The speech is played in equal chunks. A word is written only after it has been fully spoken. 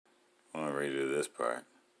I'm going to redo this part.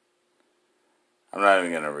 I'm not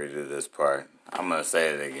even going to redo this part. I'm going to say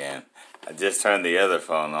it again. I just turned the other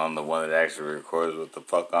phone on, the one that actually records what the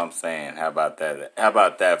fuck I'm saying. How about that? How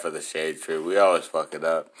about that for the shade tree? We always fuck it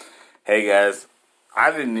up. Hey guys,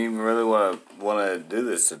 I didn't even really want to do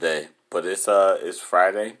this today, but it's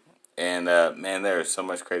Friday, and man, there is so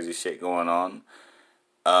much crazy shit going on.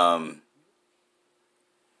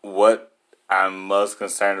 What I'm most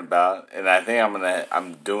concerned about, and I think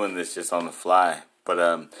I'm doing this just on the fly,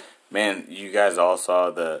 but man, you guys all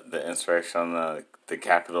saw the insurrection on the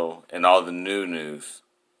Capitol and all the new news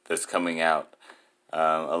that's coming out.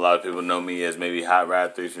 A lot of people know me as maybe Hot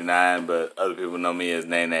Rod 329, but other people know me as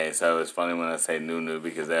Nene. So it's funny when I say Nunu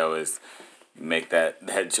because they always make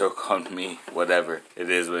that joke on me. Whatever it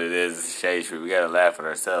is, what it is. It's shade tree. We gotta laugh at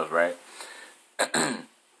ourselves, right?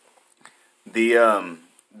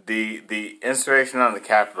 The insurrection on the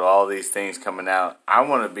Capitol, all these things coming out. I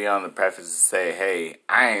want to be on the preface to say, hey,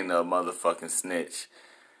 I ain't no motherfucking snitch,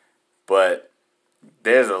 but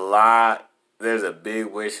there's a big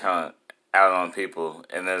witch hunt out on people,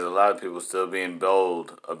 and there's a lot of people still being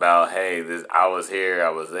bold about, hey, I was here, I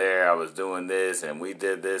was there, I was doing this, and we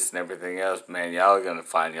did this and everything else. Man, y'all are gonna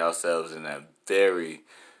find yourselves in a very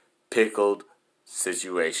pickled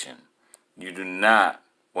situation. You do not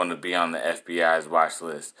want to be on the FBI's watch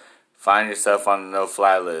list. Find yourself on the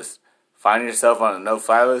no-fly list. Find yourself on the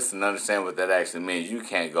no-fly list and understand what that actually means. You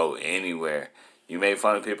can't go anywhere. You make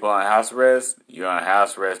fun of people on house arrest, you're on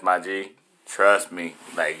house arrest, my G. Trust me,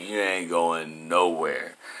 like, you ain't going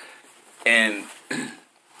nowhere. And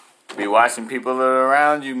be watching people that are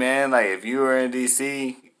around you, man. Like, if you were in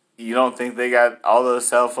D.C., you don't think they got all those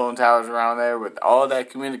cell phone towers around there with all that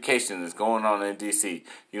communication that's going on in D.C.?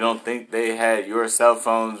 You don't think they had your cell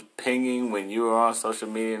phones pinging when you were on social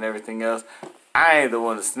media and everything else? I ain't the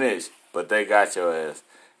one to snitch, but they got your ass.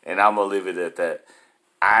 And I'm going to leave it at that.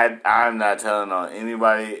 I'm not telling on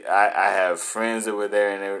anybody. I have friends that were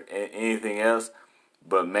there and anything else.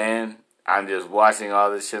 But, man, I'm just watching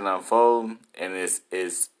all this shit unfold. And it's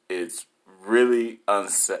really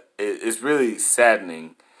it's really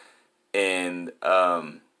saddening. And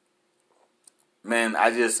man,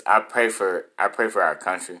 I pray for our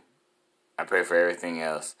country. I pray for everything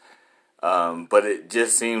else. But it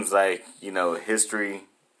just seems like, history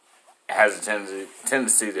has a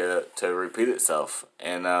tendency to repeat itself.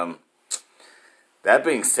 And that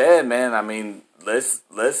being said, man, I mean, let's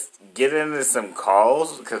get into some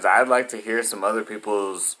calls because I'd like to hear some other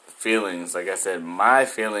people's feelings. Like I said, my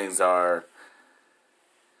feelings are,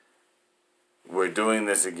 we're doing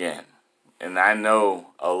this again. And I know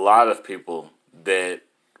a lot of people that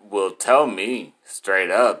will tell me straight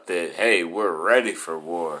up that, hey, we're ready for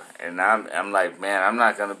war. And I'm like, man, I'm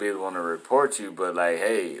not going to be the one to report you, but like,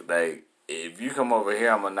 hey, like, if you come over here,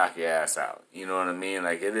 I'm going to knock your ass out. You know what I mean?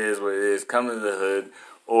 Like, it is what it is. Come to the hood,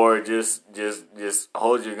 or just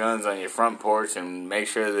hold your guns on your front porch and make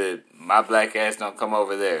sure that my black ass don't come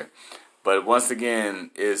over there. But once again,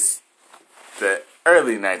 it's the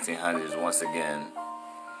early 1900s once again.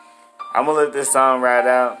 I'm going to let this song ride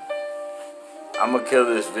out. I'm going to kill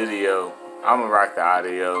this video. I'm going to rock the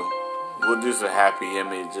audio. We'll do some happy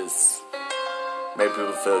images. Make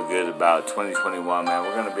people feel good about 2021, man.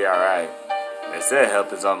 We're going to be alright. They said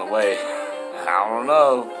help is on the way. I don't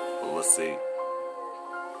know, but we'll see.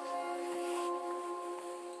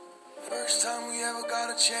 First time we ever got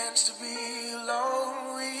a chance to be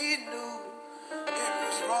alone, we knew it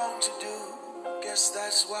was wrong to do. Guess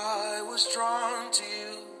that's why I was drawn to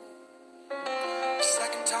you. The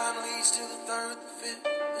second time leads to the third, the fifth,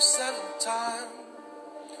 the seventh time.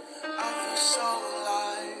 I feel so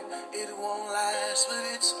alive. It won't last, but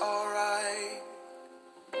it's alright.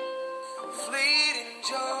 Fleeting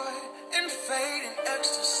joy and fading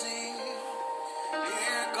ecstasy.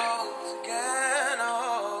 Here goes again,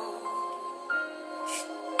 oh.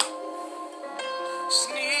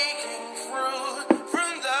 Sneaking fruit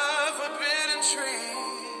from the forbidden tree.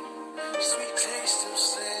 Sweet taste of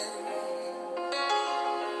sin.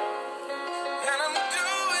 And I'm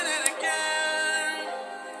doing it again.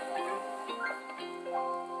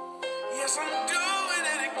 Yes, I'm doing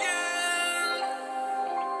it again.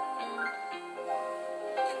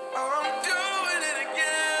 Oh, I'm doing it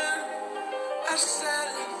again. I said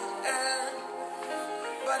it would end,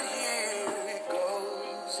 but here it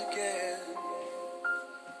goes again.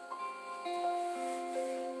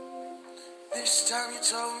 This time you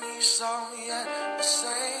told me you saw me at the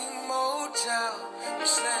same motel. You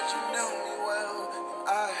said you knew me well, and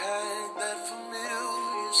I had that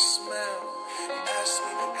familiar smell. You asked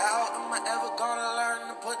me, how am I ever gonna learn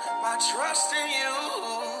to put my trust in you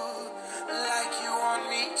like you want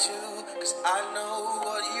me to? I know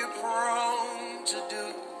what you're prone to do.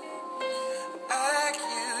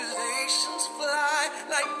 Accusations fly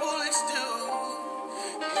like bullets do.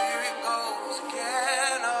 Here it goes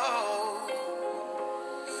again, oh.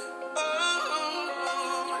 Oh,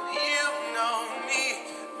 you know me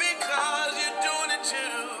because you're doing it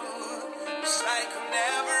too. The cycle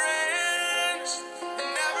never ends, it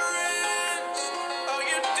never ends. Oh,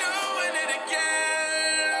 you're doing it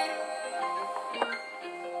again.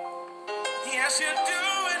 Yes, you're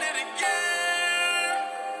doing it again.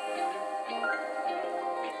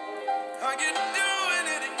 Oh, you're doing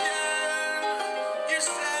it again. You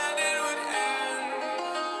said it would end,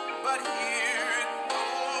 but here it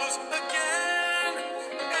goes again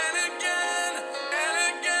and again and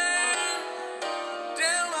again.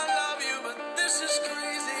 Damn, I love you, but this is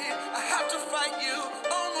crazy. I have to fight you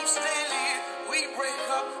almost daily. We break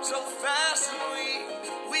up so fast and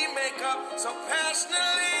we make up so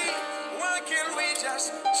passionately. Why can't we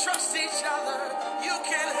just trust each other? You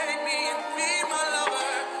can't hate me and be my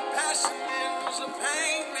lover. Passion ends, the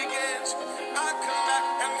pain begins. I come back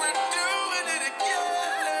and we're doing it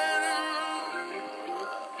again.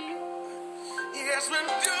 Yes, we're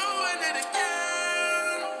doing it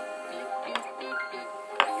again.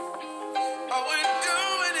 Oh, we're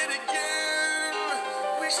doing it again.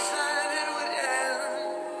 We said it would end,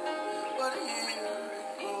 but here it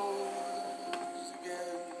goes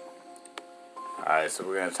again. Alright, so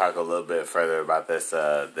we're going to talk a little bit further about this,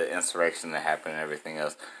 the insurrection that happened and everything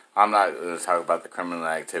else. I'm not going to talk about the criminal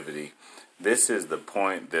activity. This is the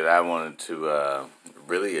point that I wanted to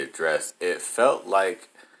really address. It felt like,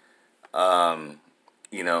 I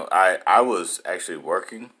was actually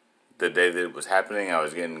working the day that it was happening. I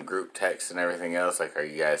was getting group texts and everything else. Like, are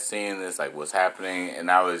you guys seeing this? Like, what's happening?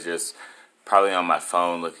 And I was just probably on my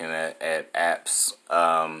phone looking at apps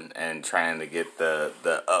and trying to get the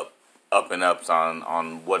up and ups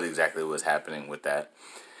on what exactly was happening with that.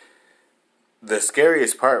 The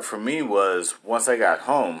scariest part for me was once I got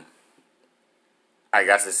home, I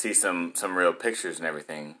got to see some real pictures and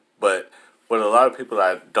everything. But what a lot of people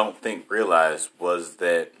I don't think realized was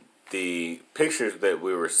that the pictures that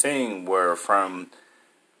we were seeing were from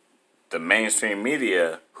the mainstream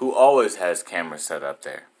media, who always has cameras set up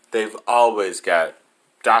there. They've always got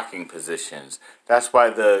docking positions. That's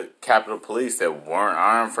why the Capitol Police that weren't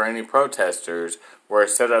armed for any protesters were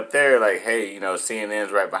set up there like, hey,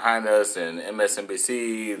 CNN's right behind us and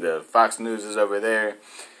MSNBC, the Fox News is over there.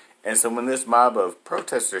 And so when this mob of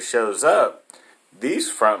protesters shows up, these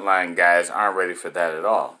frontline guys aren't ready for that at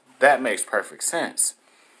all. That makes perfect sense.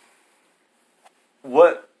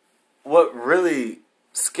 What really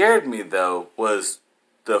scared me, though, was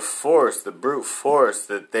the brute force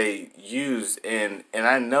that they use and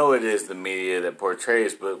I know it is the media that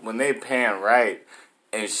portrays, but when they pan right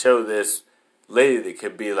and show this lady that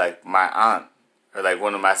could be like my aunt or like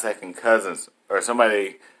one of my second cousins or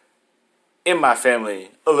somebody in my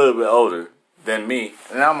family a little bit older than me,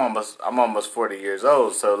 and I'm almost 40 years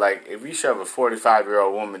old, so like if you shove a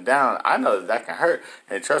 45-year-old woman down, I know that can hurt,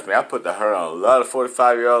 and trust me, I put the hurt on a lot of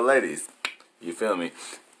 45-year-old ladies. You feel me?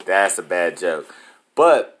 That's a bad joke.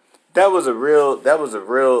 But that's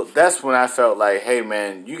when I felt like, hey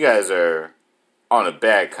man, you guys are on a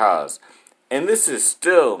bad cause. And this is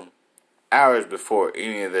still hours before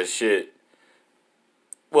any of this shit.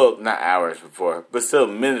 Well, not hours before, but still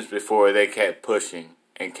minutes before they kept pushing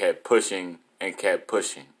and kept pushing and kept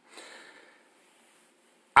pushing.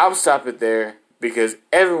 I'll stop it there because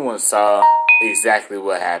everyone saw exactly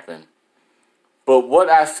what happened. But what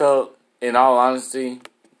I felt, in all honesty,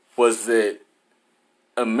 was that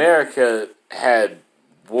America had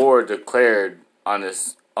war declared on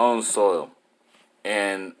its own soil.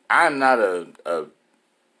 And I'm not a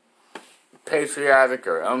patriotic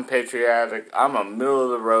or unpatriotic. I'm a middle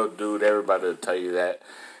of the road dude. Everybody will tell you that.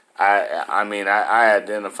 I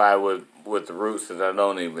identify with the roots that I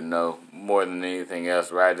don't even know more than anything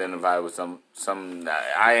else. I identify with some.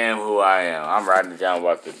 I am who I am. I'm writing it down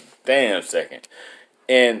about the damn second.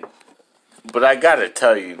 But I gotta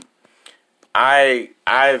tell you, I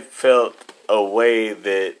felt a way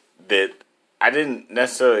that I didn't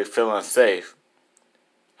necessarily feel unsafe.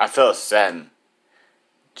 I felt saddened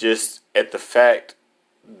just at the fact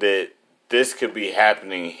that this could be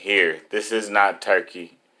happening here. This is not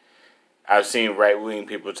Turkey. I've seen right-wing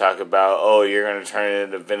people talk about, oh, you're going to turn it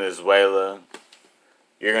into Venezuela.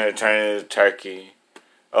 You're going to turn it into Turkey.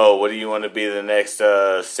 Oh, what do you want to be the next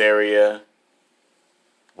Syria?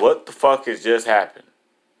 What the fuck has just happened?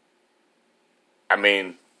 I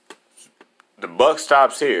mean, the buck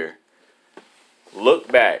stops here. Look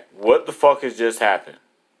back. What the fuck has just happened?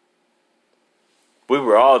 We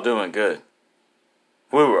were all doing good.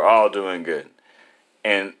 We were all doing good.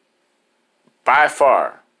 And by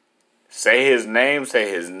far, say his name,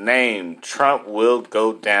 Trump will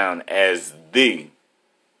go down as the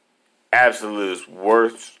absolute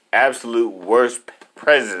worst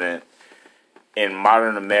president in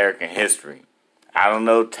modern American history. I don't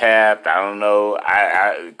know Taft. I don't know.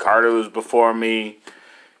 Carter was before me.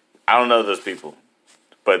 I don't know those people.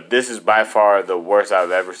 But this is by far the worst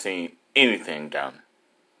I've ever seen anything done.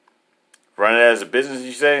 Run it as a business,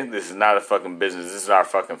 you say? This is not a fucking business. This is our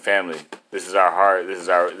fucking family. This is our heart. This is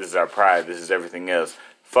our pride. This is everything else.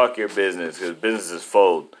 Fuck your business, because businesses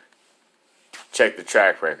fold. Check the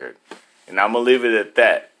track record. And I'm going to leave it at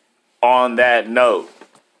that. On that note,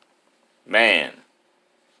 man,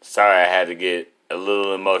 sorry I had to get a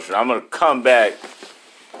little emotional. I'm going to come back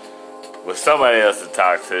with somebody else to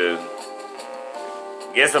talk to.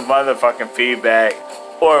 Get some motherfucking feedback.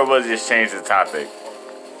 Or we'll just change the topic.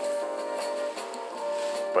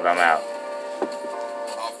 But I'm out.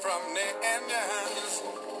 From the Indians,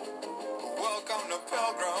 welcome to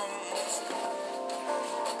Pilgrims,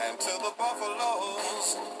 and to the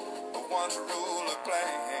buffaloes who once ruled the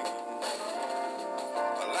plain.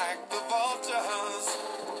 Like the vultures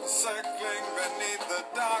circling beneath the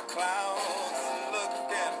dark clouds,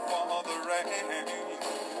 looking for the rain.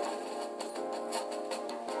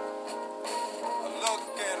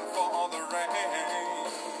 Looking for the rain.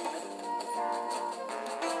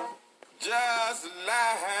 Just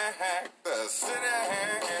like the city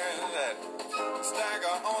that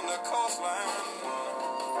stagger on the coastline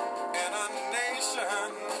in a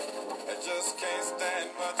nation that just can't stand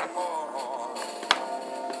much more.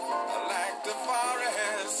 Like the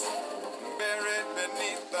forest buried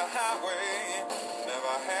beneath the highway,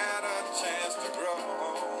 never had a chance to grow.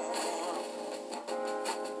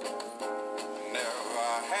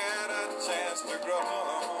 Never had a chance to grow.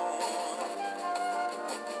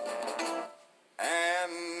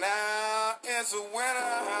 And now it's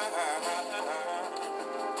winter.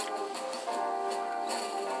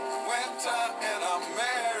 Winter in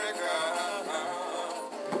America.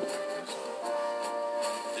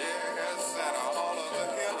 Yes, and all of the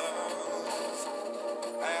healers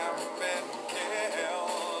have been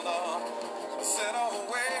killed or sent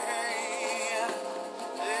away.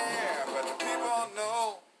 Yeah, but the people know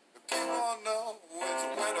it's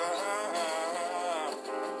winter.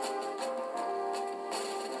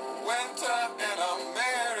 Winter in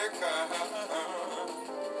America,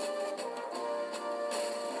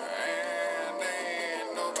 and ain't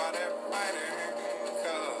nobody fighting,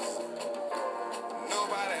 'cause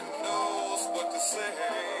nobody knows what to say.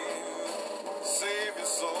 Save your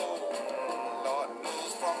soul, Lord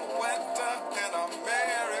knows, from winter in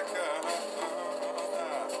America.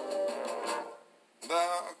 The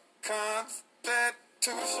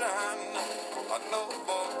Constitution, a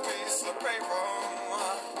noble piece of paper.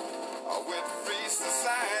 With free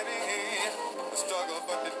society, the struggle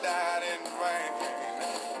but they died in vain.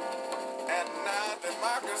 And now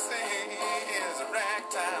democracy is a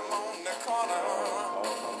ragtime on the corner,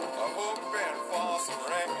 hoping for some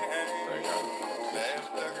rain. They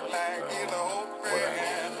look like he's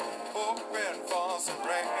hoping for some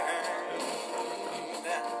rain.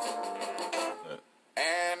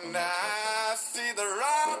 And I see the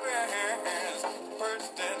robins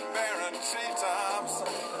perched in barren treetops,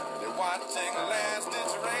 watching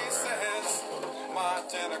last-ditch races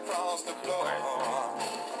marching across the floor.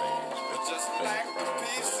 Just like the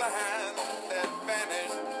peace sign that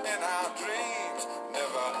vanished in our dreams,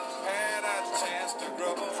 never had a chance to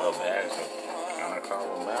grow. So bad, so kind of call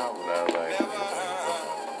them out, but I was like, never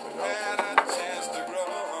had a chance to grow.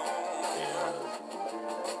 Yeah.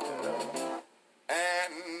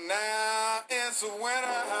 And now it's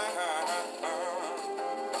winter.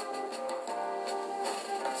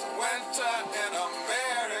 Winter in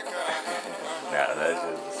America. nah, that's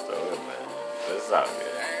just the story, man. It's all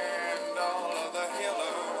good. And all of the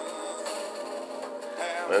healers.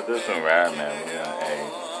 Let this one ride, man. Hey,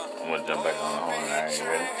 I'm gonna jump back on the horn. Alright, you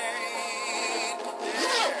ready?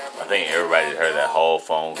 I think everybody heard that whole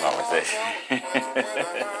phone conversation. It's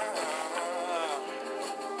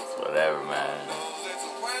whatever, man.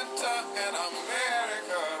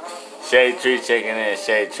 Shade Tree checking in.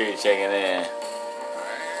 Shade Tree checking in.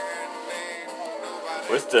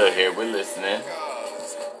 We're still here. We're listening.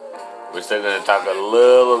 We're still going to talk a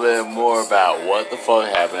little bit more about what the fuck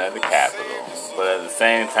happened at the Capitol. But at the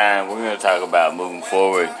same time, we're going to talk about moving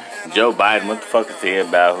forward. Joe Biden, what the fuck is he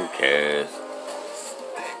about? Who cares?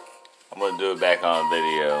 I'm going to do it back on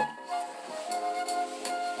video.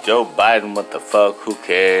 Joe Biden, what the fuck? Who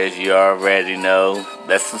cares? You already know.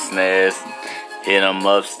 That's some snares. Hit him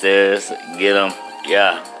upstairs. Get him.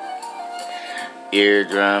 Yeah.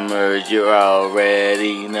 Eardrummers, you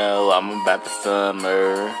already know I'm about the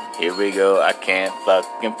summer. Here we go, I can't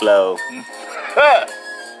fucking flow.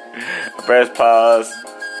 Press pause.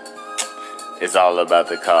 It's all about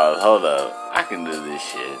the cause. Hold up, I can do this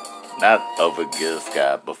shit. Not over Gil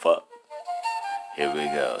Scott, but fuck. Here we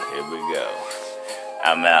go, here we go.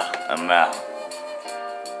 I'm out the mouth.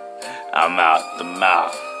 I'm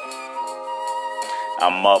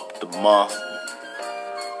up the month.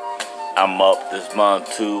 I'm up this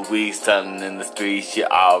month, 2 weeks, stunning in the streets. You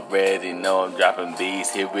already know I'm dropping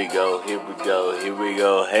beats. Here we go, here we go, here we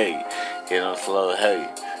go. Hey, get on slow, hey,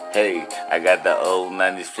 hey. I got the old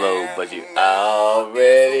 90s flow, but you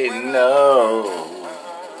already know.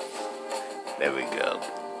 There we go.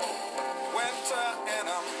 Winter in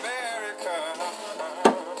America,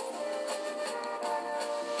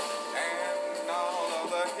 and all of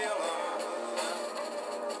the healers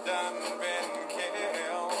done been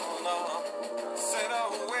killed, sent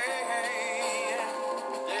away.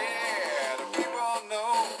 Yeah, the people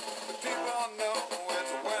know it's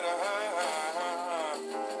winter.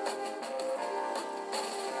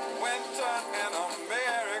 Winter in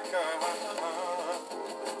America.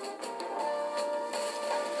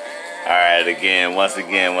 Alright, again, once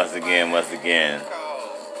again.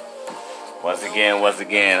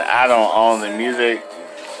 I don't own the music.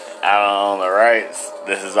 I don't own the rights.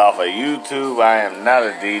 This is off of YouTube. I am not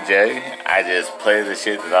a DJ. I just play the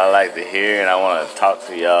shit that I like to hear, and I want to talk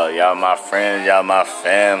to y'all. Y'all my friends, y'all my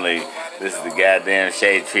family. This is the goddamn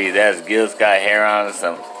Shade Tree. That's Gil Scott Heron and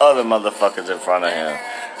some other motherfuckers in front of him.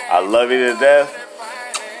 I love you to death.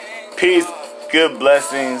 Peace, good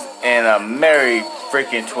blessings, and a merry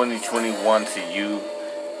freaking 2021 to you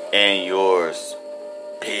and yours.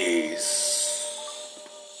 Peace.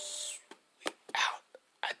 Out.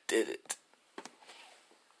 I did it.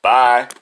 Bye.